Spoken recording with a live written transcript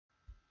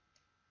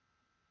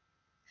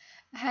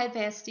Hi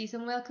besties,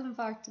 and welcome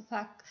back to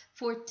pack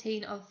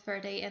 14 of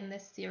 30 in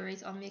this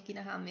series on making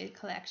a handmade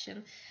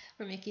collection.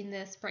 We're making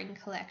the spring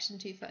collection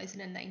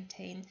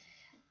 2019.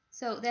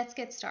 So let's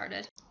get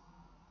started.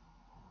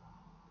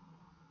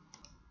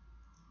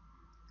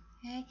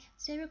 Okay,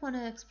 today we're going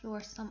to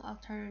explore some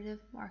alternative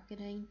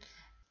marketing.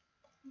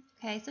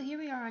 Okay, so here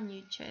we are on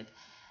YouTube.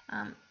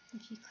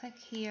 If you click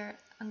here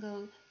and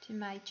go to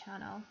my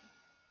channel,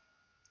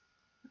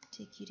 it'll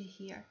take you to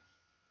here.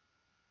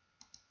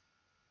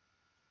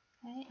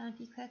 Okay, and if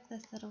you click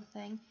this little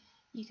thing,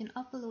 you can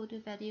upload a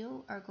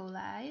video or go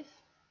live.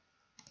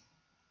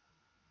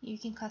 You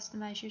can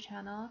customize your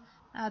channel,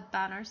 add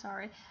banner,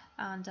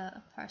 and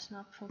a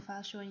personal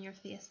profile showing your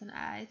face and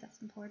eyes.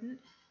 That's important.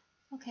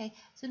 Okay,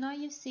 so now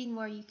you've seen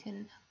where you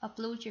can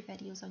upload your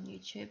videos on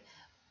YouTube.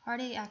 How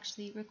do you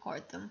actually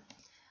record them?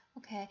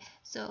 Okay,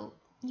 so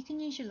you can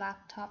use your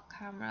laptop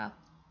camera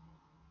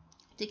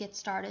to get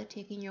started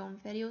taking your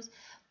own videos,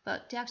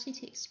 but to actually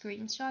take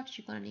screenshots,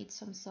 you're going to need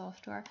some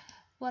software.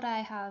 What I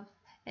have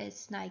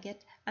is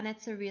Snagit, and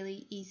it's a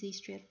really easy,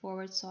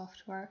 straightforward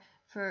software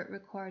for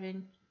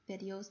recording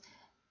videos.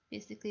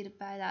 Basically, to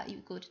buy that,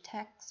 you go to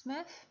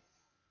TechSmith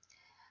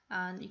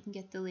and you can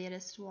get the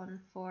latest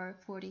one for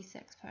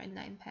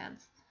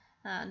 £46.09.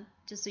 And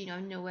just so you know,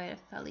 no way to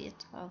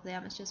affiliate of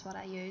them, it's just what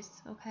I use.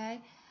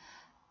 Okay,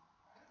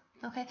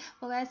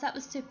 well guys, that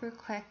was super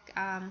quick.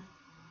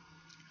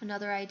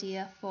 Another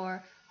idea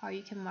for how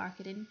you can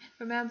market it.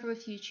 Remember,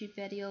 with YouTube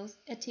videos,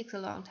 it takes a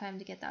long time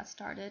to get that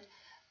started,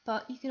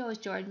 but you can always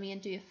join me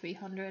and do a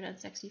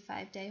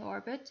 365-day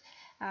orbit.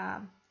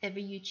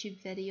 Every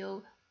YouTube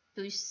video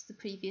boosts the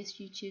previous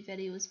YouTube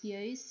videos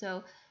views,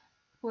 so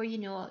before you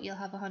know it, you'll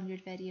have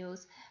 100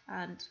 videos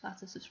and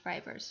lots of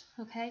subscribers.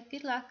 Okay,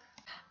 good luck.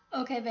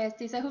 Okay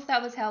besties, I hope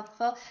that was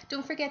helpful.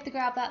 Don't forget to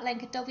grab that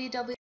link at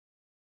www